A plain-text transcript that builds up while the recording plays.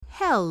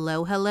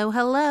Hello, hello,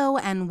 hello,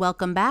 and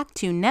welcome back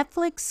to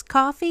Netflix,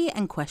 Coffee,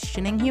 and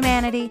Questioning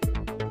Humanity.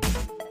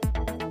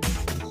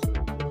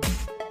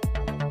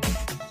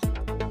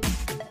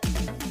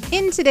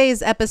 In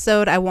today's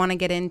episode, I want to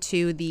get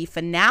into the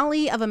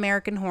finale of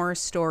American Horror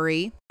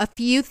Story, a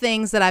few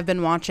things that I've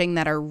been watching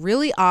that are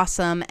really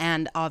awesome,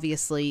 and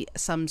obviously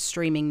some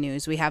streaming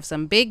news. We have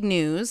some big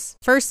news.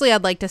 Firstly,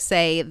 I'd like to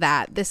say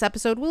that this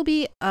episode will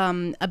be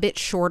a bit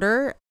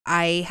shorter.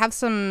 I have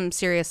some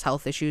serious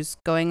health issues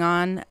going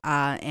on,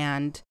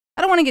 and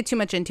I don't want to get too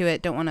much into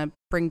it, don't want to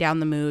bring down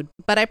the mood,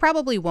 but I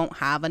probably won't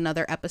have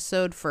another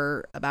episode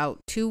for about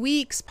 2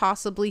 weeks,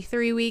 possibly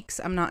 3 weeks.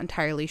 I'm not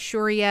entirely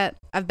sure yet.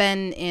 I've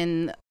been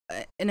in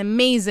an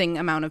amazing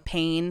amount of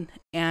pain,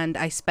 and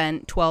I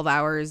spent 12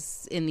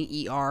 hours in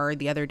the ER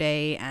the other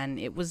day, and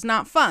it was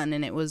not fun,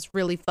 and it was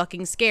really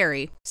fucking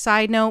scary.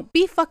 Side note,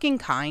 be fucking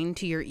kind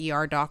to your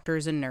ER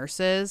doctors and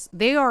nurses.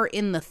 They are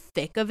in the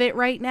thick of it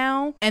right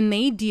now, and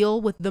they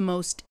deal with the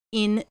most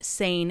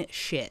insane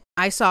shit.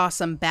 I saw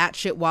some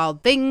batshit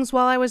wild things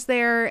while I was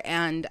there,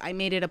 and I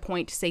made it a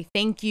point to say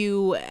thank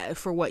you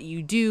for what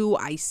you do.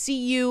 I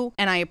see you,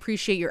 and I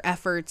appreciate your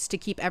efforts to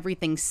keep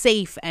everything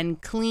safe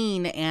and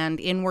clean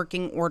and in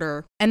working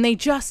order. And they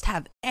just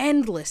have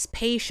endless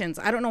patience.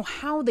 I don't know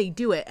how they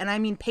do it, and I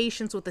mean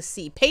patience with a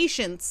C.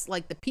 Patience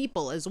like the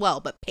people as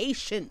well, but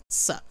patience.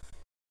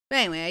 But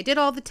anyway, I did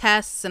all the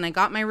tests, and I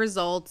got my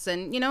results,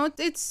 and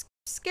it's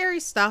scary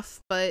stuff,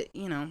 but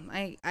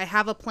I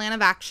have a plan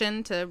of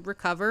action to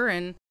recover,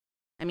 and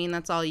I mean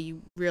that's all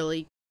you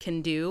really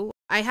can do.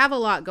 I have a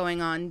lot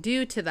going on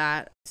due to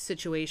that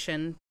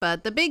situation,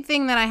 but the big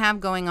thing that I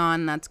have going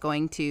on that's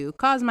going to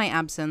cause my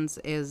absence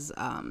is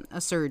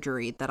a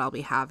surgery that I'll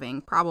be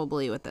having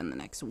probably within the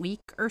next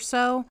week or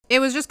so. It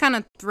was just kind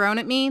of thrown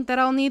at me that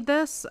I'll need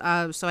this,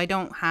 so I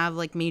don't have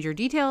like major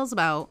details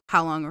about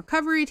how long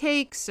recovery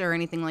takes or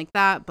anything like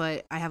that,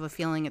 but I have a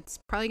feeling it's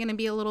probably going to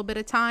be a little bit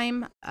of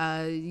time,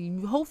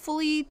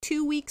 hopefully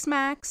 2 weeks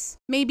max,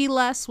 maybe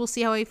less. We'll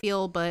see how I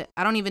feel, but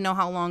I don't even know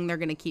how long they're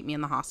going to keep me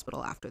in the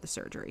hospital after the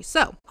surgery.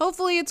 So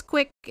hopefully it's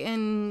quick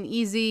and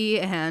easy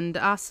and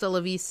hasta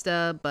la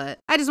vista, but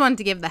I just wanted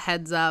to give the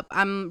heads up.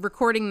 I'm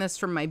recording this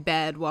from my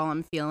bed while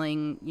I'm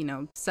feeling,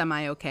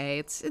 semi-okay.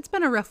 It's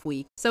been a rough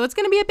week. So it's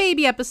going to be a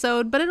baby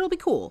episode, but it'll be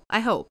cool.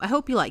 I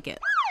hope you like it.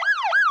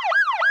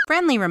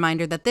 Friendly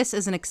reminder that this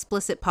is an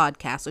explicit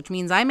podcast, which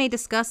means I may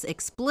discuss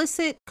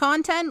explicit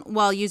content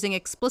while using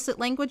explicit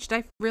language.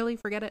 Did I really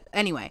forget it?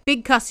 Anyway,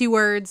 big cussy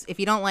words.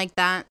 If you don't like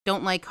that,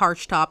 don't like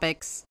harsh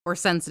topics or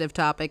sensitive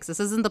topics, this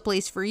isn't the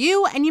place for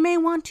you, and you may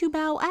want to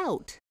bow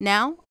out.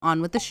 Now,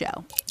 on with the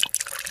show.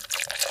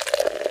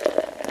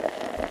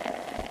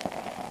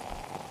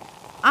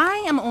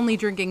 I am only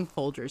drinking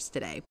Folgers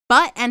today,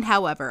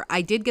 however,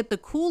 I did get the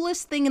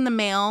coolest thing in the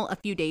mail a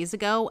few days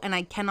ago, and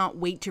I cannot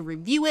wait to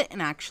review it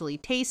and actually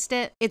taste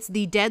it. It's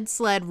the Dead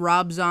Sled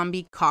Rob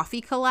Zombie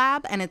coffee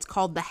collab, and it's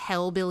called the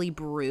Hellbilly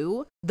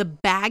Brew. The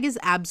bag is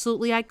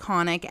absolutely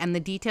iconic, and the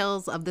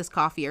details of this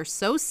coffee are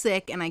so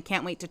sick, and I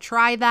can't wait to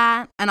try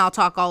that. And I'll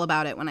talk all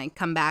about it when I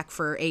come back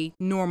for a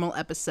normal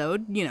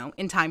episode,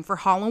 in time for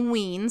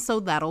Halloween, so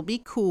that'll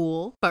be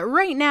cool. But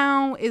right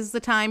now is the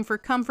time for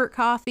comfort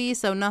coffee,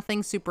 so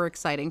nothing super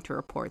exciting to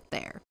report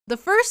there. The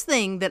first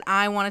thing that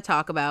I want to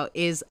talk about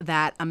is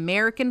that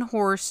American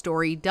Horror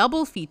Story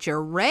double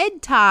feature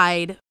Red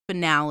Tide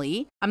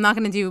finale. I'm not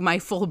going to do my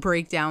full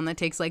breakdown that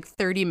takes like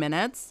 30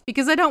 minutes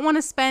because I don't want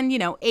to spend,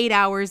 8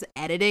 hours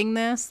editing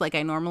this like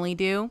I normally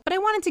do. But I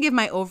wanted to give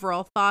my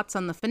overall thoughts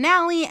on the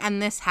finale and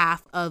this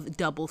half of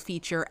double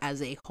feature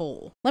as a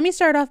whole. Let me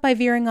start off by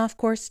veering off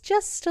course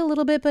just a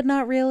little bit, but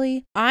not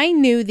really. I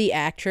knew the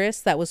actress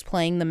that was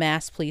playing the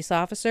masked police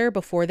officer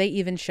before they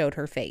even showed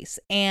her face,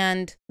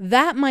 and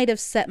that might have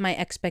set my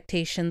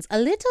expectations a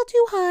little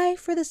too high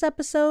for this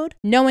episode,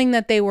 knowing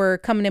that they were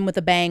coming in with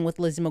a bang with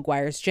Lizzie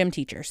McGuire's gym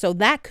teacher. So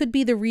that could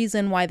be the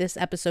reason why this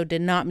episode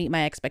did not meet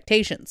my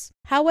expectations.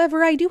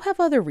 However, I do have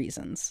other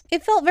reasons.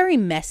 It felt very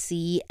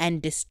messy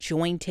and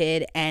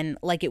disjointed, and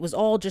like it was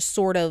all just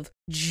sort of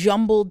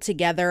jumbled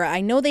together. I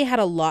know they had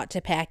a lot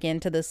to pack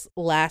into this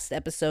last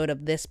episode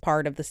of this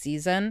part of the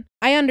season.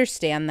 I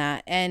understand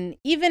that, and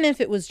even if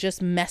it was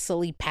just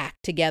messily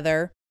packed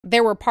together,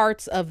 there were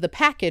parts of the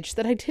package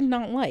that I did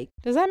not like.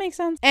 Does that make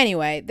sense?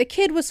 Anyway, the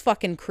kid was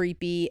fucking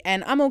creepy,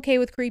 and I'm okay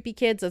with creepy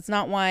kids. That's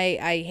not why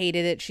I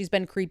hated it. She's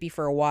been creepy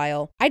for a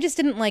while. I just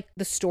didn't like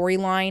the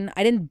storyline.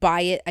 I didn't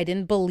buy it. I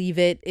didn't believe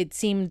it. It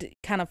seemed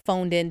kind of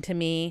phoned in to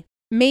me.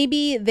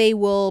 Maybe they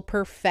will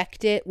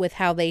perfect it with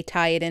how they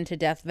tie it into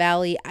Death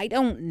Valley. I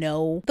don't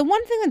know. The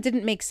one thing that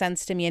didn't make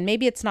sense to me, and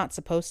maybe it's not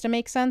supposed to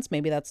make sense,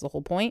 maybe that's the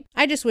whole point,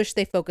 I just wish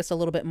they focused a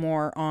little bit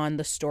more on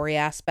the story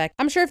aspect.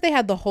 I'm sure if they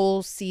had the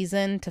whole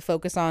season to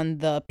focus on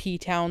the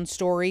P-Town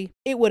story,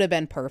 it would have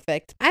been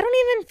perfect. I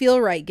don't even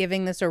feel right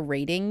giving this a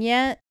rating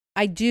yet.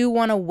 I do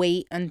want to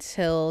wait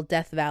until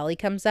Death Valley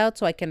comes out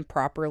so I can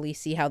properly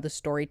see how the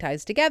story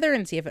ties together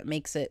and see if it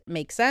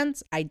makes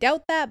sense. I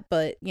doubt that,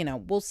 but,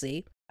 we'll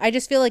see. I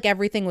just feel like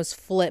everything was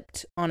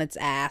flipped on its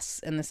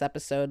ass in this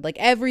episode. Like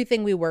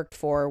everything we worked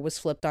for was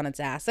flipped on its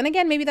ass. And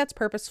again, maybe that's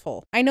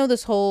purposeful. I know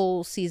this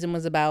whole season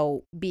was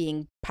about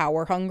being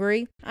power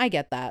hungry. I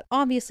get that.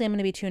 Obviously, I'm going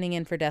to be tuning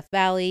in for Death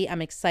Valley.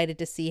 I'm excited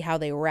to see how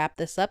they wrap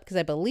this up because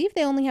I believe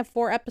they only have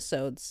 4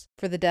 episodes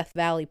for the Death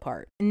Valley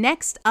part.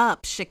 Next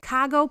up,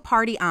 Chicago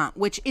Party Aunt,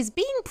 which is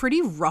being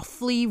pretty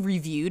roughly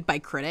reviewed by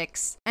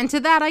critics. And to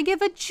that, I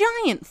give a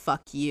giant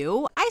fuck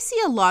you. I see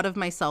a lot of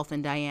myself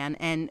in Diane,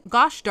 and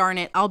gosh darn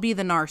it, I'll be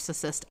the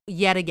narcissist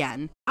yet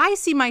again. I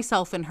see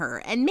myself in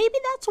her, and maybe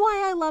that's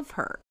why I love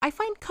her. I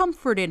find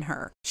comfort in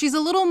her. She's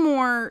a little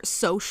more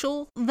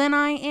social than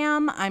I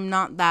am. I'm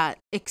not that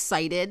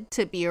excited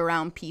to be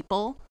around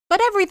people,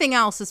 but everything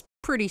else is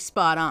pretty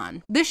spot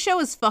on. This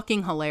show is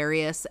fucking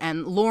hilarious,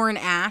 and Lauren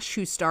Ash,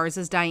 who stars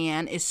as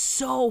Diane, is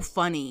so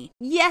funny.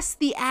 Yes,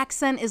 the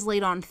accent is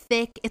laid on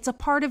thick. It's a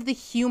part of the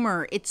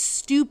humor. It's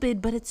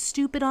stupid, but it's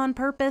stupid on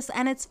purpose,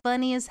 and it's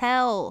funny as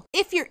hell.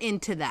 If you're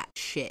into that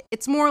shit.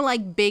 It's more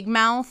like Big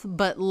Mouth,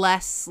 but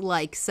less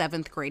like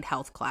 7th grade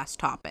health class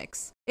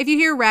topics. If you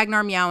hear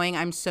Ragnar meowing,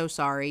 I'm so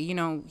sorry. You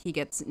know, he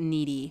gets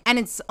needy. And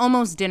it's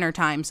almost dinner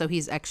time, so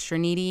he's extra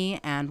needy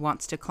and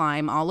wants to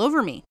climb all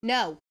over me.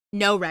 No,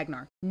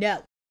 Ragnar.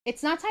 No.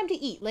 It's not time to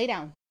eat. Lay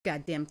down.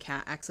 Goddamn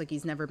cat acts like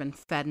he's never been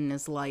fed in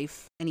his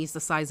life, and he's the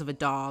size of a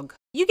dog.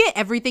 You get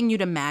everything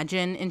you'd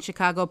imagine in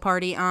Chicago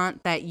Party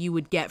Aunt that you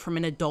would get from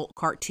an adult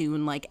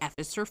cartoon like F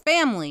is for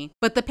Family.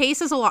 But the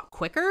pace is a lot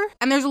quicker,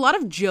 and there's a lot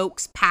of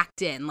jokes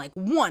packed in, like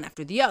one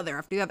after the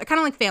other, kind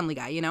of like Family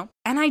Guy, you know?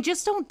 And I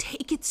just don't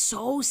take it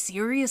so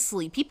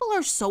seriously. People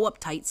are so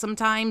uptight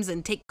sometimes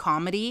and take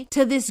comedy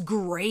to this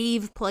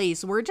grave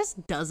place where it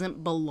just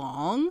doesn't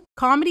belong.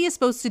 Comedy is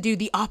supposed to do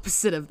the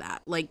opposite of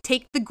that. Like,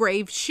 take the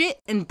grave shit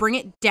and bring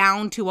it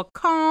down to a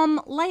calm,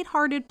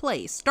 lighthearted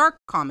place. Dark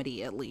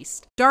comedy, at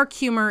least. Dark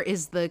humor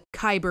is the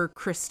Kyber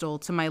crystal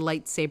to my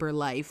lightsaber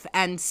life.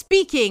 And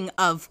speaking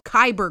of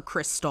Kyber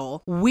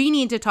crystal, we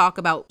need to talk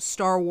about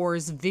Star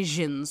Wars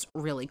Visions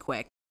really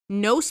quick.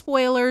 No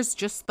spoilers,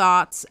 just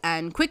thoughts,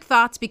 and quick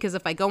thoughts because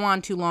if I go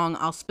on too long,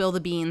 I'll spill the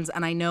beans,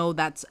 and I know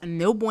that's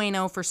no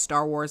bueno for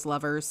Star Wars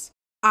lovers.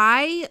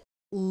 I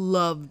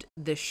loved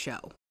this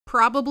show.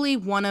 Probably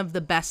one of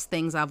the best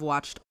things I've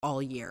watched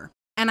all year.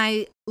 And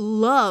I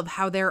love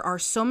how there are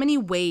so many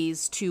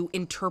ways to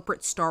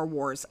interpret Star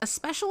Wars,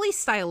 especially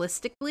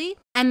stylistically,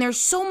 and there's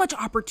so much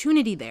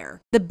opportunity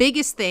there. The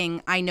biggest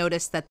thing I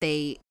noticed that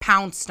they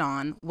pounced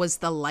on was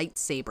the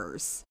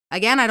lightsabers.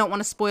 Again, I don't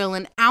want to spoil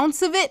an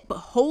ounce of it, but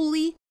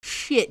holy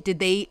shit, did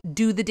they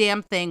do the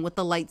damn thing with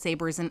the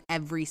lightsabers in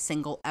every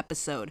single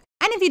episode.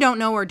 And if you don't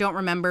know or don't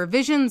remember,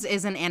 Visions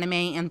is an anime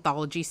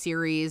anthology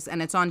series,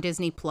 and it's on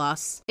Disney+.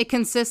 It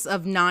consists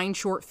of 9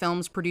 short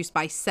films produced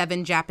by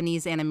 7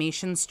 Japanese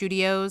animation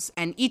studios,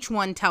 and each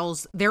one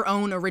tells their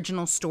own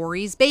original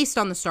stories based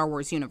on the Star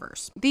Wars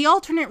universe. The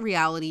alternate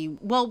reality,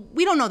 well,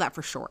 we don't know that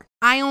for sure.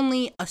 I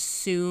only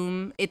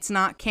assume it's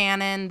not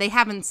canon. They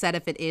haven't said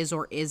if it is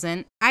or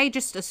isn't. I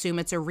just assume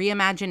it's a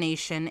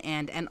reimagination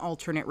and an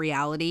alternate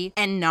reality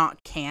and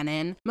not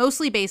canon,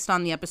 mostly based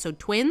on the episode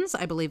Twins.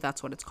 I believe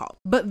that's what it's called.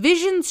 But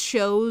Visions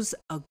shows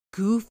a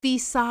goofy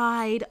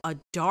side, a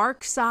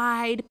dark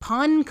side,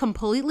 pun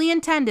completely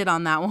intended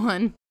on that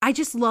one. I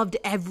just loved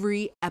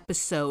every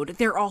episode.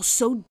 They're all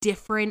so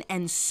different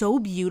and so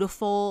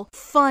beautiful,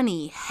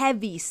 funny,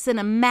 heavy,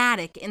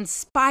 cinematic,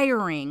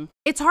 inspiring.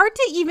 It's hard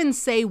to even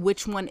say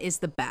which one is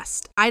the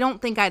best. I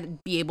don't think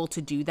I'd be able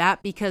to do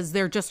that because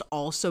they're just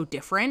all so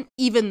different,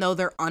 even though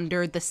they're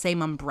under the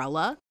same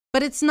umbrella.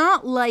 But it's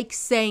not like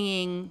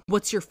saying,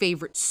 what's your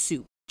favorite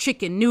soup?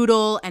 Chicken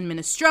noodle and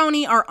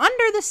minestrone are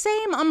under the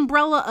same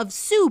umbrella of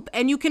soup,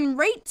 and you can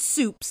rate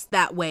soups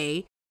that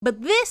way.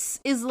 But this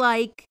is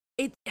like,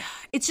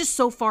 it's just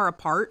so far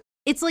apart.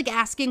 It's like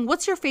asking,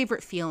 what's your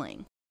favorite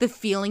feeling? The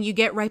feeling you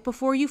get right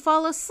before you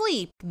fall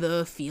asleep,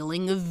 the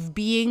feeling of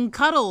being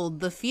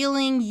cuddled, the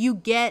feeling you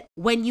get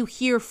when you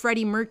hear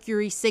Freddie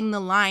Mercury sing the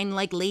line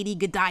like Lady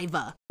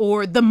Godiva,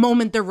 or the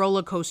moment the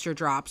roller coaster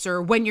drops, or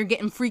when you're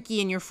getting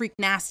freaky and your freak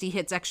nasty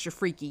hits extra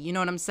freaky, you know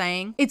what I'm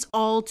saying? It's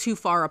all too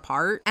far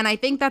apart, and I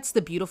think that's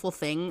the beautiful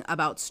thing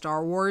about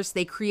Star Wars.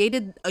 They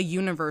created a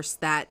universe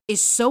that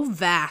is so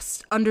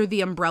vast under the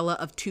umbrella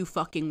of 2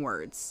 fucking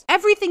words.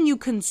 Everything you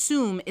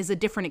consume is a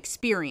different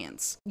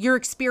experience. Your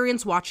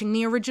experience watching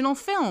the original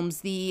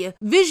films, the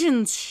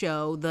Visions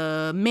show,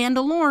 the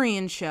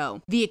Mandalorian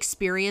show, the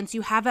experience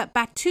you have at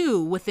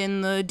Batuu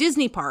within the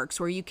Disney parks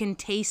where you can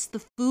taste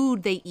the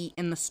food they eat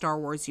in the Star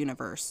Wars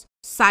universe.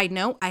 Side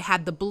note, I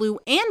had the blue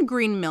and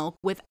green milk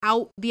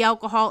without the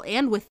alcohol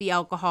and with the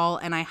alcohol,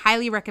 and I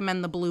highly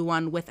recommend the blue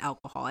one with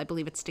alcohol. I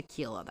believe it's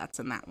tequila that's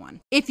in that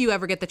one. If you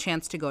ever get the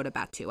chance to go to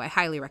Batuu, I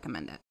highly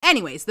recommend it.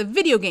 Anyways, the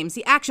video games,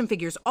 the action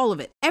figures, all of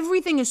it.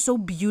 Everything is so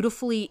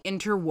beautifully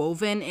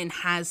interwoven and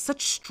has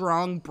such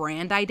strong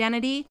brand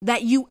identity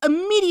that you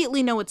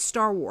immediately know it's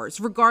Star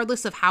Wars,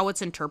 regardless of how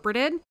it's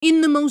interpreted,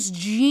 in the most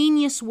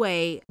genius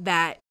way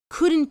that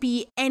couldn't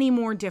be any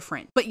more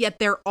different, but yet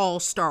they're all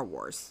Star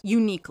Wars,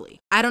 uniquely.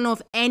 I don't know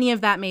if any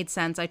of that made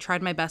sense. I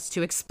tried my best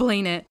to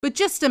explain it, but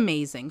just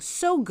amazing.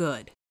 So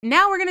good.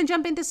 Now we're going to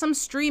jump into some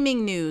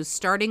streaming news,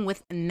 starting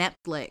with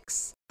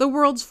Netflix. The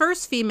world's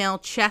first female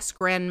chess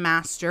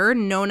grandmaster,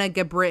 Nona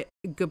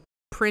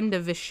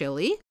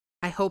Gaprindaishvili,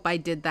 I hope I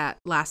did that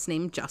last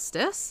name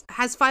justice,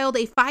 has filed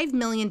a $5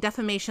 million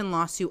defamation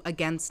lawsuit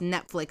against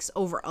Netflix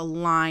over a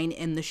line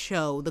in the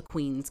show The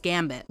Queen's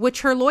Gambit,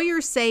 which her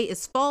lawyers say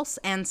is false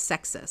and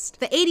sexist.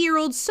 The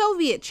 80-year-old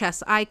Soviet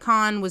chess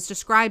icon was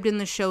described in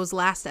the show's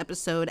last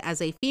episode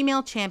as a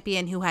female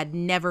champion who had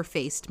never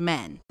faced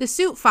men. The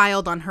suit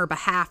filed on her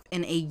behalf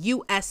in a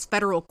U.S.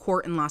 federal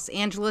court in Los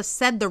Angeles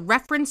said the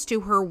reference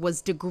to her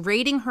was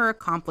degrading her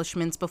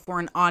accomplishments before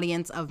an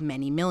audience of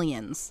many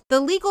millions. The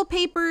legal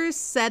papers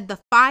said the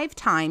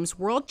 5-time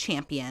world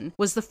champion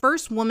was the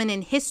first woman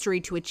in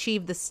history to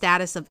achieve the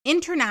status of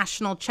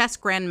international chess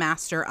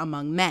grandmaster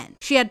among men.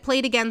 She had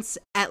played against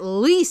at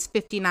least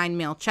 59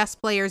 male chess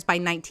players by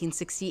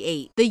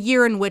 1968, the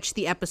year in which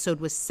the episode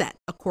was set,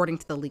 according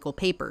to the legal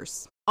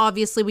papers.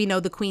 Obviously, we know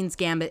The Queen's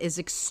Gambit is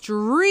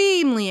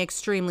extremely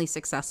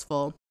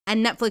successful,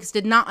 and Netflix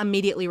did not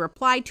immediately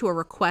reply to a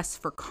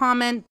request for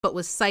comment, but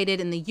was cited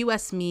in the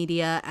US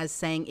media as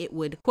saying it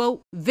would,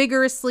 quote,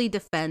 vigorously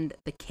defend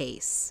the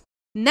case.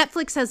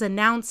 Netflix has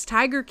announced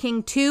Tiger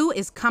King 2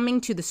 is coming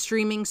to the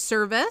streaming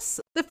service.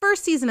 The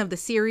first season of the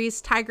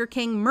series, Tiger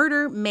King: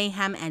 Murder,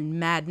 Mayhem, and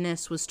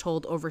Madness, was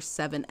told over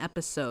 7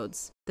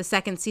 episodes. The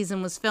second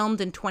season was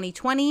filmed in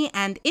 2020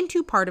 and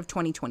into part of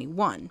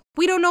 2021.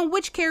 We don't know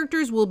which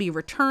characters will be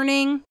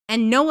returning,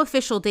 and no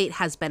official date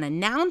has been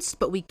announced,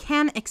 but we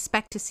can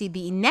expect to see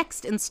the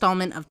next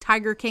installment of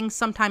Tiger King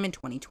sometime in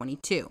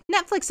 2022.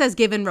 Netflix has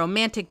given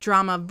romantic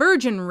drama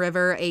Virgin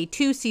River a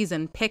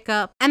 2-season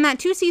pickup, and that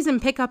 2-season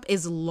pickup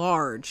is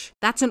large.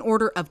 That's an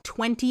order of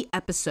 20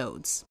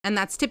 episodes, and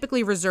that's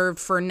typically reserved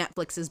for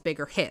Netflix's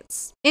bigger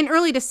hits. In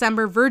early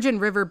December, Virgin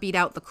River beat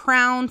out The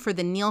Crown for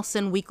the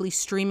Nielsen weekly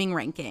streaming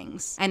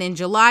rankings. And in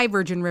July,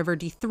 Virgin River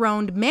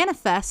dethroned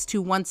Manifest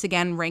to once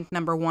again rank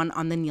 #1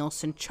 on the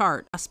Nielsen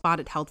chart, a spot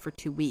it held for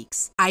 2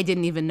 weeks. I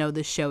didn't even know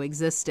this show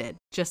existed,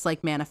 just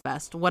like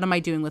Manifest. What am I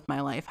doing with my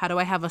life? How do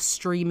I have a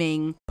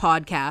streaming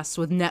podcast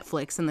with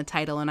Netflix in the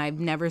title and I've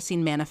never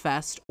seen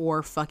Manifest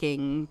or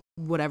fucking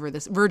whatever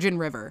this Virgin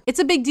River? It's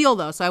a big deal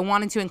though, so I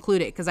wanted to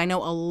include it because I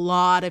know a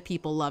lot of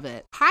people love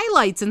it.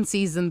 Highlights in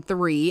season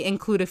 3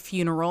 include a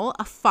funeral,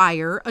 a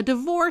fire, a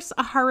divorce,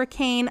 a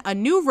hurricane, a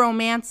new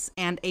romance,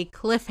 and a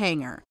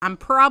cliffhanger. I'm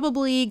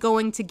probably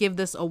going to give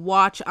this a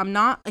watch. I'm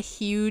not a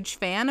huge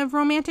fan of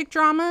romantic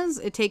dramas.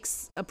 It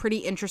takes a pretty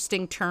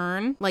interesting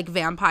turn, like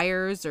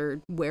vampires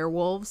or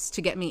werewolves,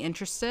 to get me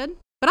interested.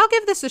 But I'll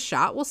give this a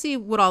shot. We'll see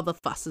what all the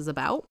fuss is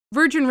about.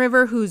 Virgin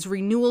River, whose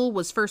renewal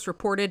was first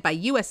reported by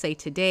USA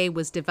Today,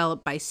 was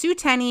developed by Sue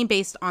Tenney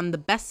based on the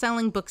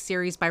best-selling book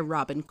series by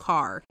Robin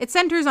Carr. It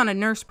centers on a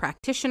nurse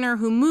practitioner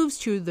who moves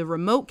to the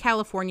remote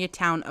California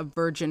town of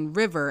Virgin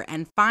River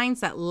and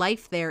finds that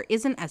life there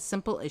isn't as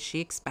simple as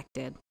she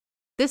expected.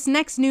 This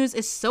next news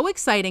is so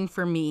exciting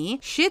for me.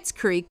 Schitt's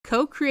Creek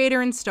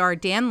co-creator and star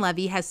Dan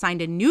Levy has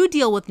signed a new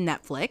deal with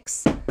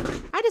Netflix.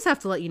 I just have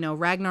to let you know,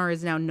 Ragnar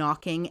is now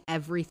knocking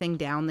everything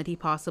down that he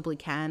possibly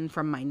can,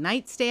 from my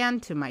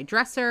nightstand to my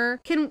dresser.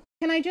 Can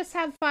I just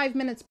have 5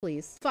 minutes,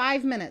 please?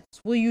 5 minutes.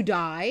 Will you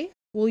die?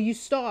 Will you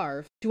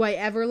starve? Do I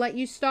ever let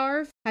you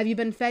starve? Have you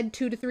been fed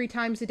 2 to 3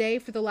 times a day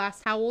for the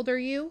last, how old are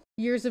you?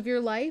 Years of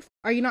your life?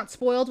 Are you not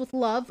spoiled with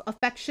love,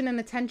 affection, and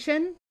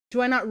attention?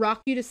 Do I not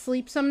rock you to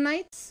sleep some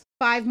nights?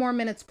 5 more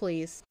minutes,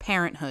 please.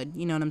 Parenthood,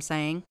 you know what I'm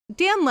saying?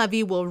 Dan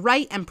Levy will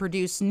write and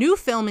produce new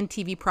film and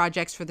TV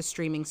projects for the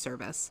streaming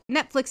service.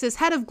 Netflix's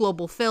head of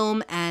global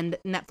film and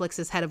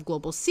Netflix's head of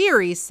global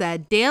series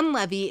said Dan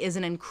Levy is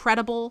an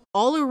incredible,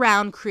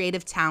 all-around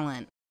creative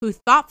talent who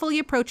thoughtfully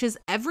approaches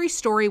every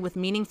story with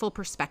meaningful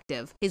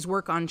perspective. His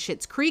work on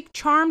Schitt's Creek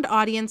charmed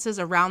audiences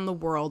around the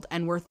world,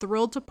 and we're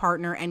thrilled to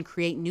partner and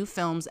create new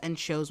films and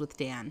shows with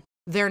Dan.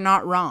 They're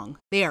not wrong.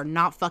 They are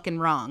not fucking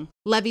wrong.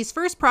 Levy's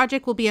first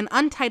project will be an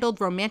untitled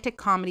romantic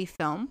comedy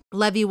film.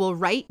 Levy will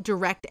write,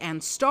 direct,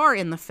 and star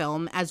in the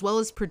film, as well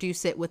as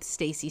produce it with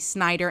Stacey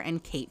Snider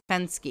and Kate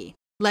Fensky.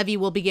 Levy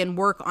will begin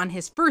work on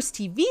his first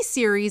TV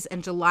series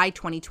in July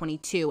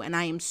 2022, and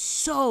I am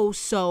so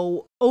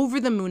over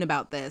the moon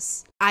about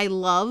this. I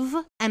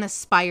love and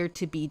aspire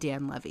to be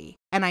Dan Levy,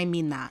 and I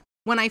mean that.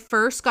 When I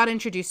first got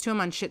introduced to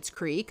him on Schitt's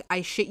Creek,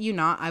 I shit you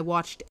not, I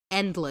watched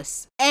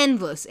endless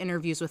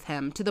interviews with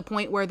him, to the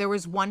point where there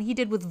was one he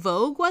did with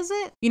Vogue, was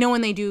it? You know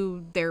when they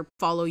do their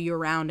follow you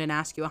around and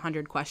ask you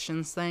 100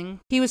 questions thing?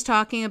 He was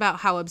talking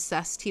about how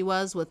obsessed he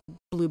was with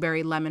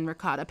blueberry lemon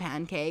ricotta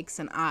pancakes,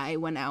 and I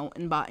went out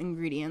and bought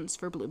ingredients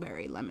for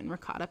blueberry lemon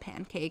ricotta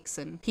pancakes,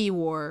 and he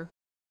wore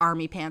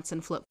army pants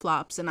and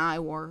flip-flops, and I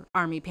wore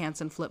army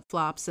pants and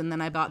flip-flops, and then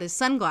I bought his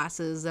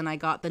sunglasses, and I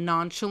got the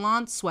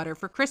nonchalant sweater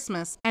for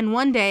Christmas. And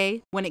one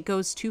day, when it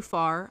goes too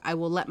far, I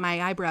will let my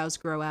eyebrows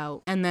grow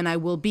out, and then I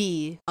will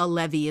be a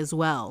Levy as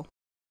well.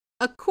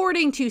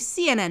 According to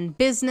CNN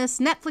Business,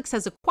 Netflix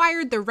has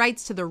acquired the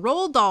rights to the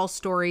Roald Dahl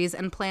stories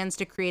and plans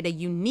to create a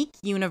unique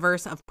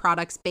universe of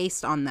products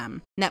based on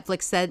them.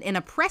 Netflix said in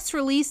a press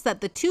release that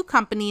the two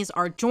companies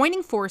are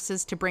joining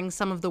forces to bring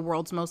some of the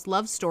world's most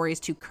loved stories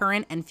to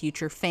current and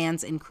future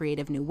fans in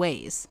creative new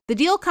ways. The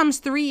deal comes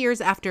 3 years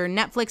after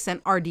Netflix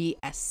and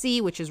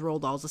RDSC, which is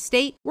Roald Dahl's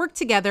estate, worked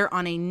together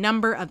on a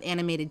number of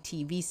animated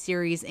TV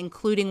series,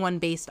 including one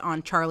based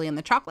on Charlie and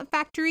the Chocolate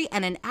Factory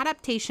and an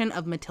adaptation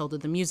of Matilda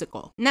the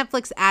Musical. Netflix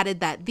added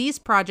that these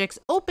projects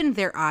opened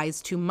their eyes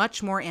to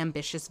much more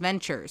ambitious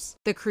ventures.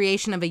 The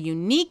creation of a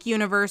unique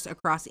universe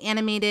across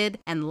animated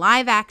and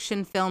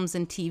live-action films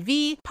and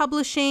TV,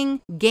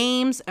 publishing,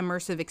 games,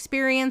 immersive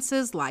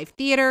experiences, live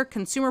theater,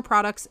 consumer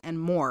products, and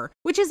more.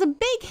 Which is a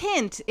big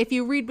hint, if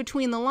you read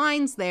between the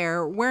lines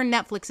there, where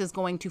Netflix is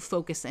going to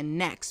focus in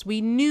next.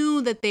 We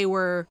knew that they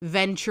were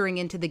venturing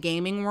into the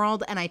gaming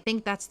world, and I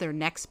think that's their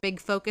next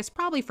big focus,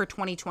 probably for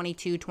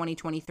 2022,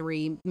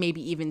 2023,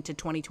 maybe even to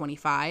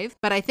 2025.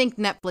 But I think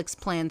Netflix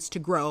plans to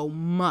grow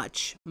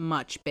much,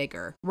 much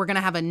bigger. We're gonna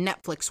have a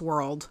Netflix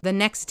world, the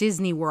next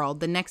Disney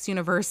world, the next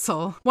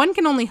Universal. One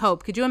can only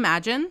hope. Could you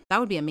imagine? That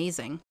would be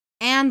amazing.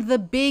 And the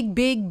big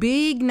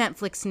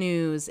Netflix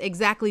news.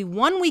 Exactly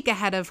 1 week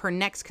ahead of her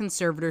next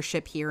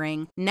conservatorship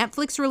hearing,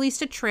 Netflix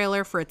released a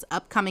trailer for its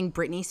upcoming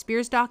Britney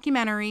Spears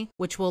documentary,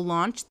 which will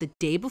launch the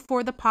day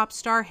before the pop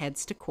star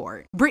heads to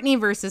court. Britney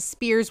vs.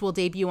 Spears will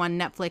debut on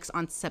Netflix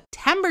on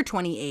September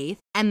 28th,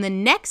 and the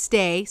next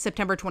day,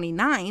 September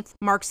 29th,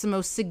 marks the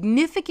most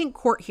significant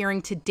court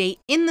hearing to date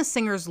in the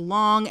singer's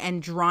long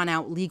and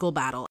drawn-out legal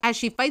battle, as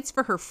she fights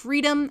for her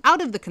freedom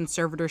out of the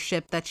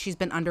conservatorship that she's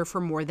been under for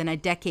more than a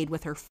decade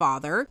with her father,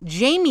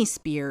 Jamie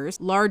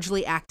Spears,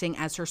 largely acting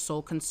as her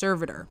sole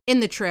conservator. In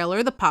the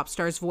trailer, the pop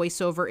star's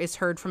voiceover is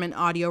heard from an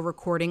audio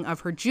recording of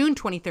her June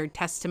 23rd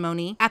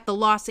testimony at the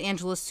Los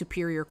Angeles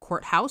Superior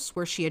Courthouse,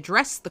 where she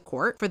addressed the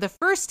court for the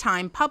first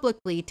time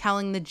publicly,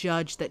 telling the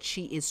judge that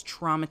she is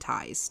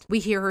traumatized.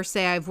 We hear her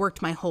say, "I've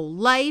worked my whole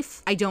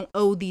life. I don't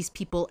owe these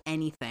people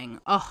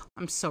anything." Oh,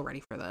 I'm so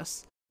ready for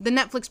this. The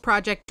Netflix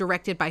project,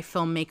 directed by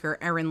filmmaker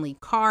Erin Lee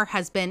Carr,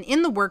 has been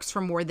in the works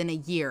for more than a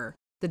year.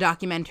 The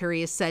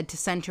documentary is said to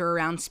center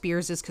around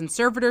Spears'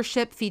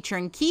 conservatorship,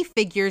 featuring key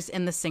figures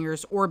in the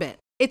singer's orbit.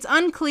 It's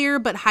unclear,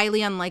 but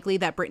highly unlikely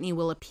that Britney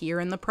will appear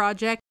in the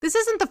project. This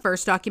isn't the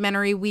first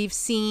documentary we've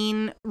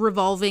seen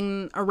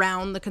revolving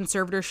around the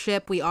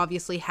conservatorship. We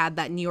obviously had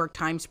that New York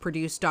Times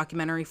produced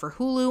documentary for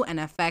Hulu and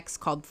FX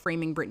called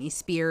Framing Britney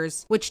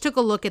Spears, which took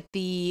a look at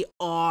the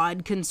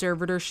odd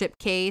conservatorship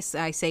case.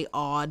 I say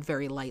odd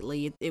very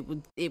lightly.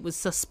 It was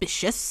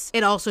suspicious.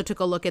 It also took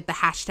a look at the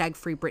hashtag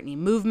Free Britney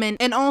movement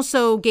and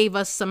also gave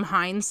us some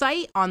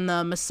hindsight on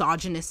the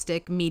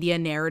misogynistic media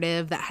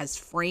narrative that has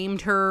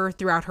framed her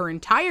throughout her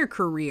entire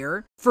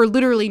career for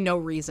literally no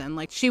reason.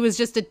 Like, she was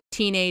just a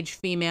teenage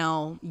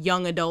female,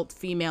 young adult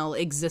female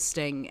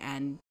existing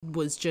and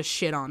was just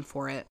shit on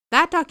for it.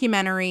 That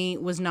documentary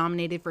was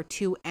nominated for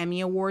 2 Emmy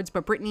Awards,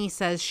 but Britney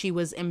says she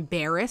was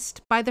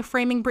embarrassed by the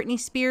Framing Britney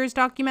Spears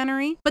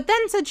documentary, but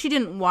then said she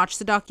didn't watch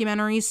the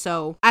documentary,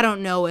 so I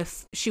don't know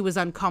if she was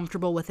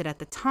uncomfortable with it at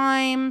the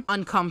time,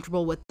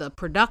 uncomfortable with the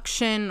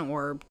production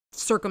or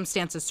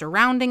circumstances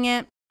surrounding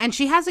it. And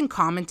she hasn't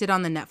commented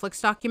on the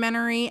Netflix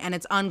documentary, and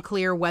it's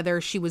unclear whether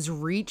she was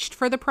reached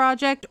for the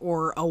project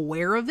or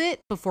aware of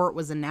it before it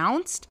was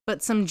announced.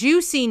 But some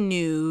juicy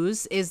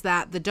news is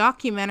that the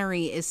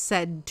documentary is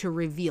said to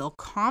reveal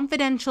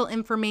confidential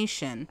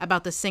information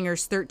about the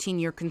singer's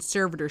 13-year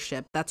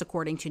conservatorship. That's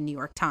according to New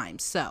York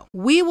Times. So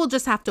we will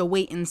just have to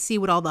wait and see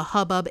what all the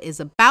hubbub is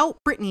about.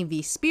 Britney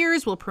v.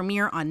 Spears will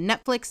premiere on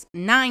Netflix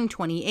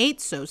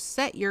 9/28, so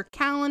set your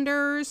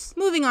calendars.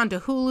 Moving on to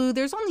Hulu,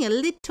 there's only a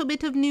little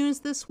bit of news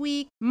this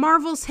week.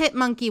 Marvel's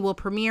Hitmonkey will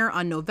premiere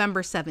on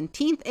November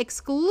 17th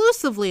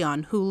exclusively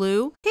on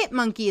Hulu.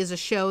 Hitmonkey is a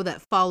show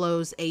that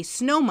follows a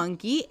snow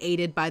monkey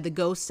aided by the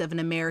ghosts of an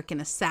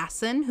American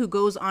assassin who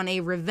goes on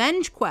a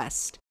revenge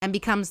quest and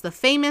becomes the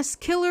famous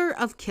killer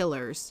of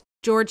killers.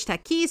 George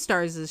Takei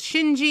stars as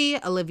Shinji,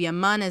 Olivia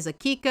Munn as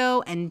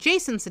Akiko, and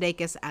Jason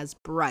Sudeikis as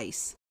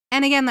Bryce.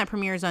 And again, that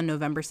premieres on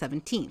November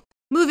 17th.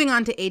 Moving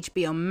on to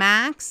HBO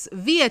Max,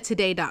 via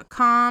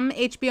Today.com,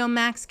 HBO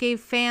Max gave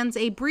fans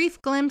a brief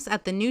glimpse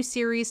at the new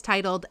series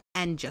titled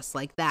And Just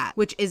Like That,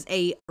 which is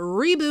a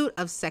reboot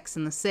of Sex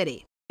and the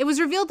City. It was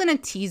revealed in a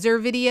teaser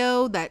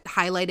video that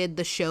highlighted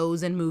the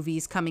shows and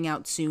movies coming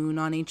out soon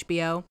on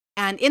HBO.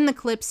 And in the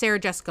clip, Sarah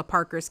Jessica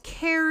Parker's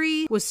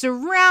Carrie was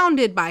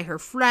surrounded by her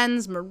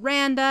friends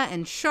Miranda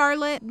and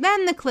Charlotte.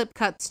 Then the clip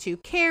cuts to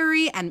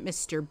Carrie and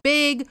Mr.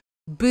 Big.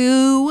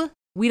 Boo!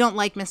 We don't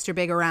like Mr.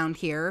 Big around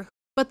here.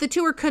 But the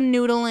two are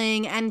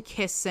canoodling and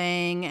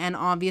kissing, and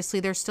obviously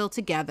they're still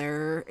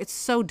together. It's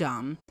so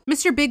dumb.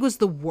 Mr. Big was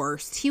the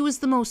worst. He was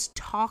the most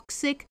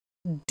toxic,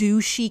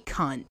 douchey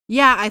cunt.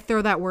 Yeah, I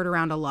throw that word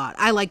around a lot.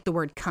 I like the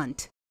word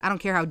cunt. I don't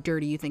care how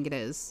dirty you think it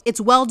is.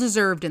 It's well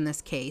deserved in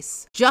this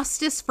case.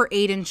 Justice for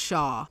Aidan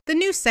Shaw. The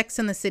new Sex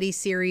and the City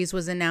series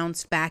was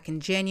announced back in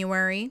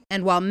January,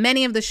 and while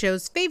many of the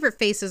show's favorite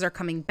faces are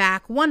coming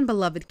back, one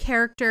beloved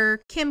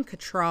character, Kim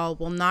Cattrall,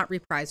 will not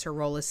reprise her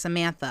role as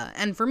Samantha.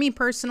 And for me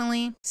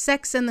personally,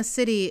 Sex and the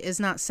City is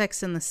not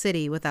Sex and the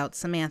City without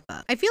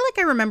Samantha. I feel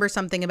like I remember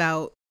something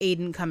about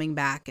Aidan coming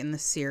back in the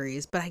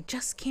series, but I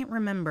just can't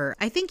remember.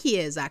 I think he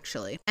is,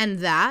 actually. And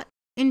that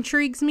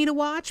intrigues me to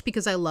watch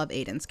because I love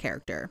Aidan's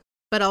character.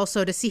 But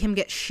also to see him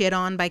get shit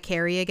on by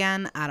Carrie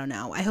again, I don't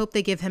know. I hope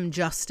they give him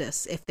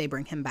justice if they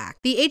bring him back.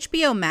 The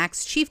HBO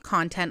Max chief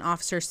content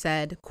officer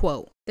said,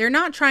 quote, "They're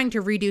not trying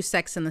to redo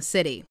Sex and the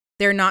City.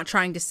 They're not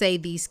trying to say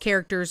these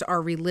characters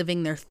are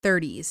reliving their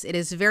 30s. It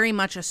is very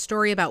much a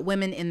story about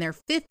women in their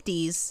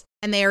 50s,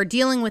 and they are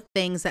dealing with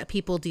things that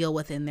people deal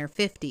with in their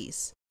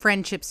 50s.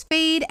 Friendships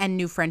fade and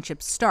new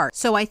friendships start.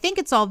 So I think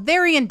it's all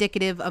very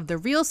indicative of the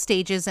real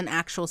stages and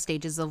actual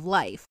stages of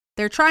life.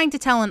 They're trying to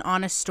tell an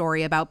honest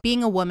story about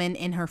being a woman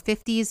in her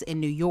 50s in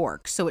New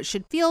York, so it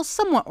should feel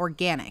somewhat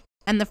organic.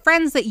 And the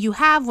friends that you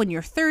have when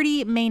you're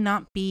 30 may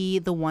not be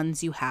the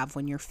ones you have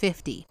when you're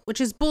 50, which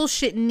is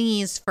bullshit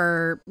knees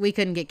for we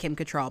couldn't get Kim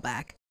Cattrall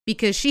back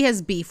because she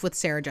has beef with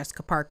Sarah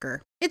Jessica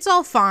Parker. It's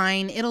all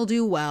fine. It'll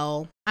do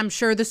well. I'm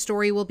sure the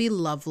story will be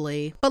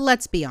lovely. But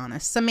let's be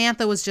honest,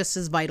 Samantha was just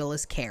as vital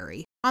as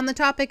Carrie. On the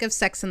topic of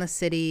Sex and the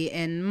City,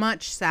 in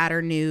much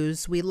sadder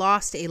news, we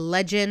lost a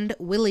legend,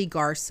 Willie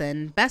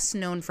Garson, best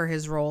known for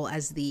his role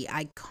as the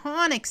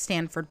iconic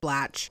Stanford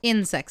Blatch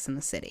in Sex and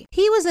the City.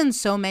 He was in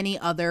so many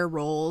other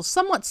roles,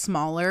 somewhat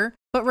smaller,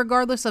 but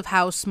regardless of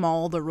how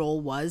small the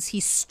role was, he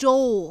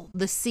stole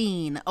the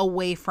scene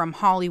away from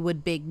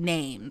Hollywood big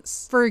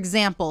names. For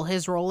example,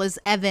 his role as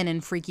Evan in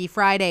Freaky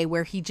Friday,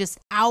 where he just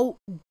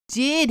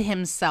outdid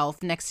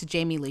himself next to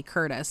Jamie Lee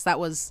Curtis. That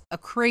was a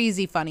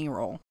crazy funny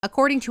role.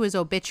 According to his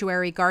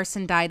obituary,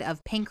 Garson died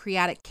of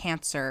pancreatic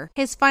cancer.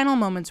 His final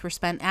moments were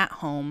spent at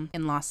home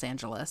in Los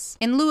Angeles.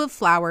 In lieu of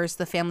flowers,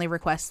 the family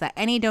requests that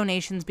any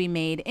donations be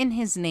made in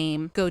his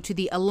name go to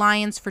the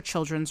Alliance for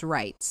Children's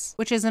Rights,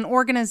 which is an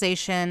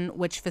organization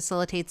which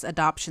facilitates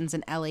adoptions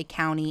in LA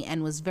County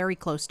and was very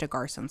close to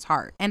Garson's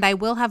heart. And I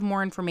will have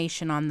more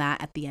information on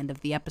that at the end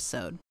of the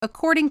episode.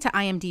 According to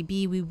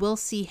IMDb, we will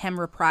see him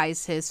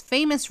reprise his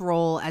famous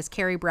role as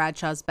Carrie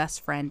Bradshaw's best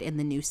friend in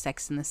the new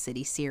Sex and the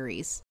City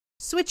series.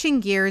 Switching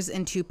gears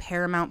into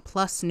Paramount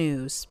Plus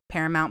news.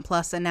 Paramount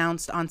Plus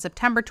announced on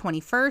September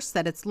 21st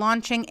that it's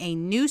launching a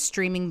new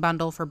streaming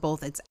bundle for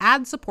both its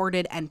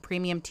ad-supported and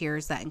premium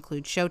tiers that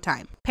include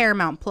Showtime.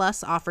 Paramount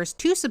Plus offers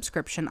 2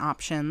 subscription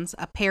options,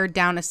 a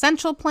pared-down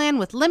essential plan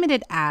with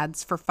limited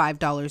ads for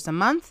 $5 a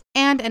month,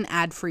 and an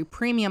ad-free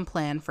premium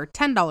plan for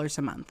 $10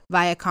 a month.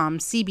 Viacom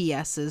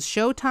CBS's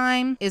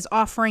Showtime is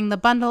offering the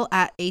bundle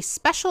at a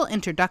special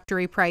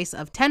introductory price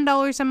of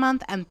 $10 a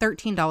month and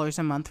 $13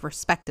 a month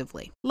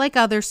respectively. Like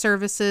other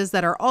services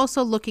that are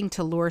also looking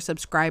to lure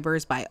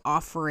subscribers by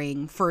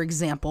offering, for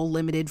example,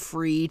 limited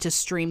free to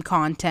stream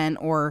content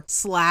or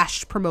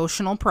slashed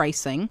promotional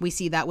pricing. We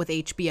see that with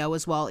HBO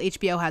as well.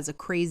 HBO has a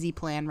crazy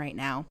plan right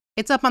now.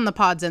 It's up on the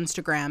pod's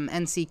Instagram,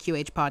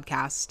 NCQH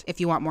Podcast, if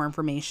you want more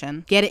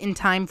information. Get it in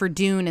time for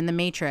Dune and The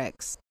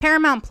Matrix.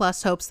 Paramount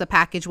Plus hopes the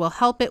package will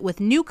help it with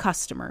new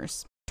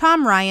customers.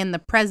 Tom Ryan, the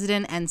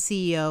president and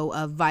CEO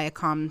of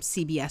Viacom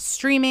CBS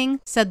Streaming,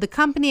 said the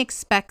company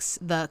expects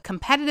the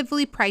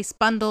competitively priced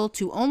bundle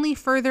to only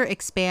further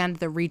expand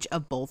the reach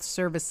of both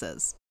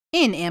services.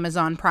 In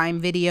Amazon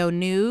Prime Video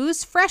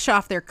news, fresh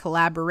off their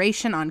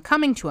collaboration on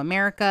Coming to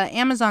America,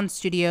 Amazon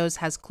Studios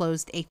has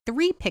closed a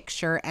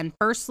 3-picture and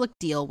first-look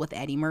deal with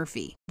Eddie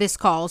Murphy. This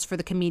calls for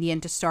the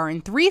comedian to star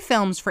in 3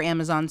 films for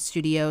Amazon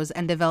Studios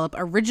and develop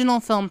original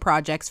film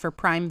projects for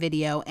Prime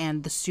Video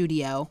and the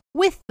studio,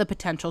 with the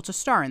potential to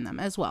star in them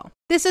as well.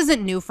 This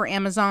isn't new for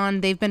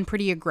Amazon. They've been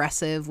pretty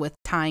aggressive with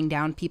tying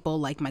down people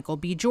like Michael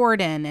B.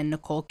 Jordan and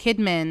Nicole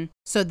Kidman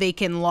so they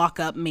can lock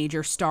up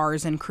major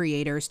stars and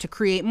creators to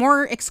create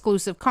more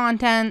exclusive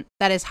content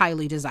that is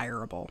highly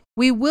desirable.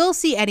 We will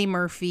see Eddie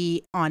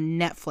Murphy on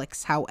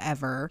Netflix,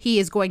 however. He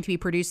is going to be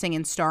producing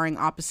and starring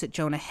opposite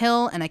Jonah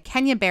Hill in a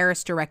Kenya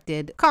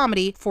Barris-directed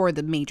comedy for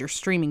the major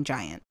streaming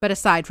giant. But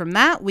aside from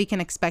that, we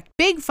can expect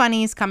big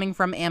funnies coming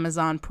from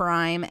Amazon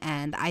Prime,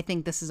 and I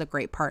think this is a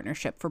great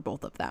partnership for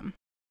both of them.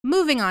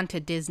 Moving on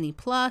to Disney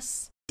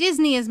Plus.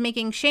 Disney is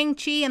making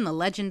Shang-Chi and the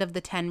Legend of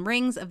the Ten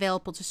Rings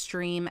available to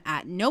stream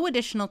at no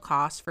additional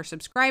cost for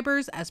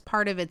subscribers as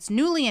part of its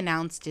newly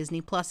announced Disney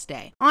Plus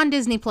Day. On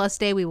Disney Plus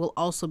Day, we will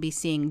also be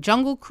seeing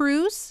Jungle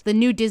Cruise, the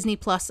new Disney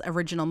Plus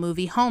original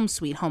movie Home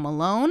Sweet Home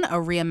Alone, a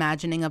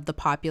reimagining of the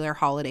popular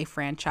holiday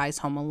franchise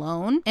Home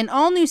Alone, an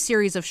all-new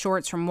series of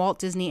shorts from Walt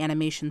Disney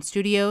Animation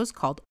Studios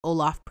called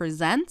Olaf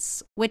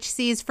Presents, which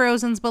sees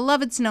Frozen's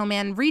beloved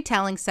snowman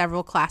retelling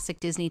several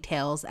classic Disney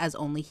tales as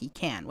only he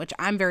can, which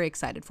I'm very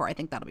excited for. I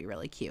think that'll that'll be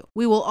really cute.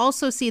 We will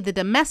also see the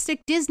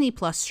domestic Disney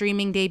Plus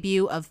streaming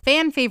debut of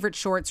fan favorite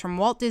shorts from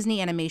Walt Disney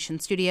Animation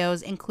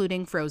Studios,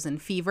 including Frozen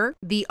Fever,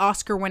 the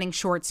Oscar-winning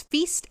shorts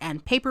Feast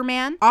and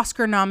Paperman,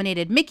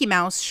 Oscar-nominated Mickey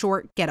Mouse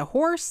short Get a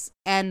Horse,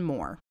 and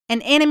more.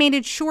 An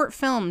animated short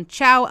film,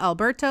 Ciao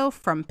Alberto,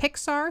 from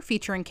Pixar,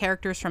 featuring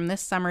characters from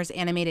this summer's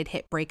animated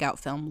hit breakout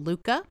film,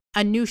 Luca.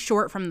 A new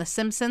short from The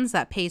Simpsons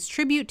that pays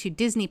tribute to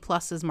Disney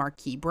Plus's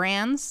marquee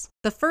brands.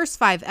 The first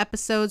 5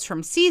 episodes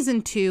from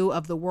Season 2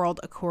 of The World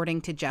According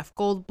to Jeff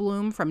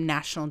Goldblum from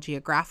National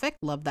Geographic.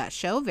 Love that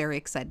show. Very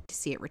excited to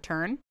see it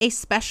return. A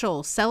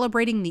special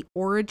celebrating the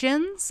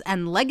origins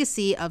and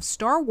legacy of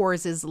Star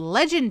Wars'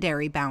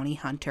 legendary bounty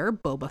hunter,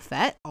 Boba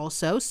Fett.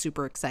 Also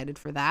super excited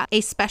for that.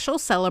 A special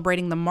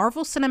celebrating the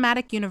Marvel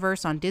Cinematic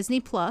Universe on Disney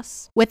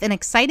Plus with an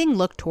exciting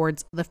look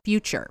towards the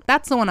future.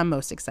 That's the one I'm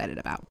most excited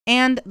about.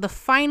 And the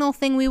final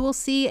thing we will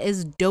see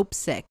is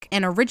Dopesick,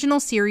 an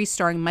original series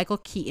starring Michael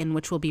Keaton,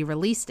 which will be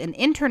released in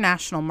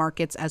international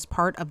markets as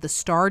part of the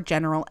Star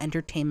General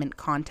Entertainment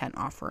content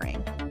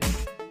offering.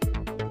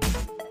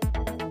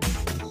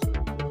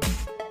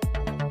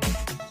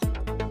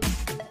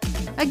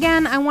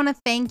 Again, I want to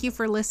thank you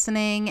for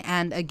listening,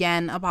 and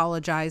again,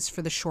 apologize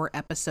for the short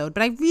episode,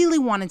 but I really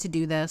wanted to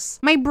do this.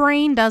 My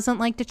brain doesn't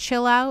like to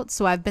chill out,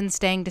 so I've been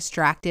staying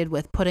distracted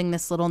with putting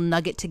this little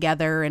nugget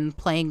together and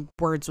playing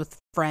Words with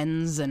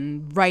Friends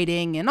and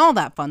writing and all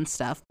that fun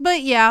stuff.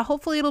 But yeah,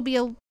 hopefully it'll be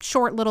a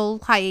short little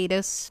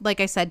hiatus.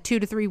 Like I said, 2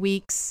 to 3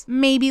 weeks,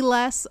 maybe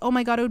less. Oh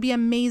my God, it would be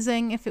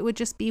amazing if it would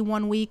just be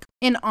 1 week.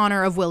 In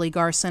honor of Willie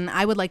Garson,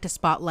 I would like to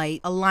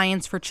spotlight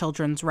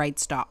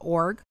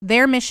AllianceForChildren'sRights.org.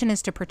 Their mission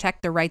is to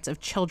protect the rights of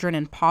children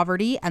in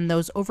poverty and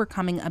those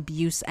overcoming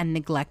abuse and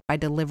neglect by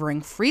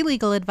delivering free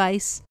legal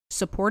advice,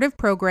 supportive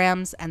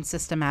programs, and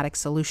systematic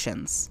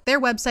solutions. Their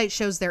website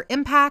shows their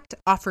impact,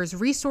 offers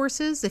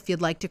resources if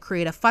you'd like to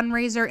create a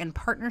fundraiser in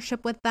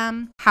partnership with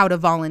them, how to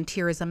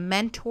volunteer as a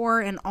mentor,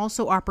 and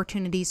also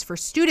opportunities for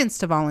students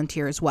to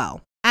volunteer as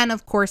well. And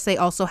of course, they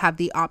also have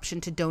the option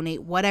to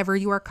donate whatever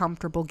you are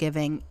comfortable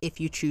giving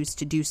if you choose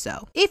to do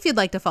so. If you'd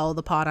like to follow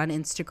the pod on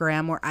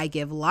Instagram, where I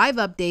give live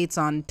updates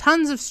on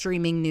tons of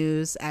streaming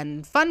news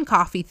and fun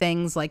coffee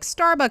things like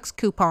Starbucks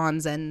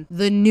coupons and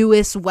the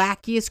newest,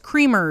 wackiest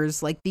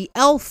creamers like the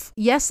Elf,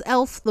 yes,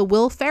 Elf, the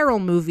Will Ferrell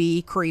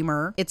movie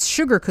creamer. It's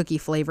sugar cookie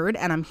flavored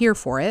and I'm here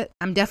for it.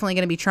 I'm definitely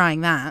going to be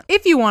trying that.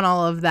 If you want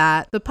all of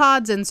that, the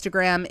pod's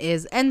Instagram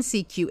is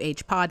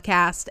NCQH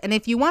Podcast. And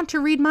if you want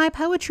to read my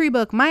poetry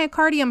book,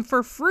 Myocardium,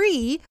 for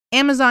free,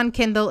 Amazon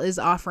Kindle is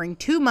offering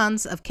 2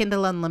 months of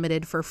Kindle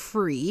Unlimited for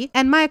free,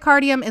 and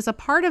Myocardium is a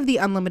part of the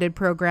Unlimited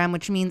program,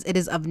 which means it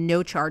is of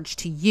no charge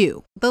to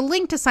you. The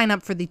link to sign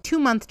up for the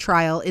 2-month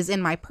trial is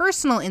in my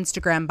personal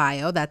Instagram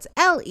bio. That's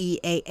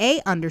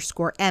LEAA_MARZ.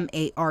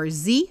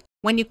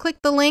 When you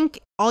click the link,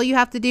 all you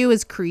have to do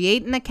is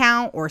create an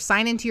account or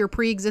sign into your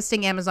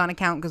pre-existing Amazon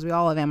account, because we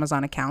all have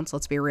Amazon accounts,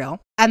 let's be real,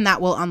 and that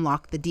will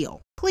unlock the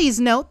deal.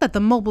 Please note that the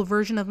mobile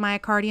version of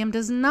Myocardium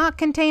does not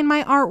contain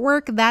my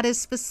artwork. That is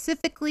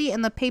specifically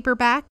in the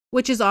paperback,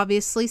 which is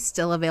obviously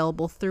still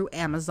available through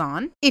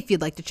Amazon, if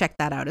you'd like to check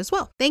that out as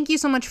well. Thank you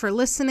so much for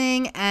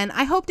listening, and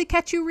I hope to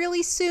catch you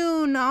really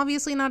soon.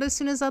 Obviously not as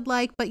soon as I'd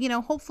like, but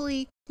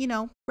hopefully,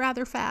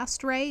 rather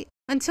fast, right?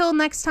 Until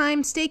next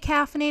time, stay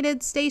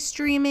caffeinated, stay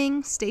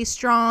streaming, stay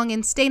strong,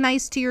 and stay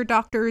nice to your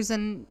doctors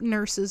and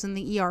nurses in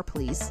the ER,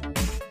 please.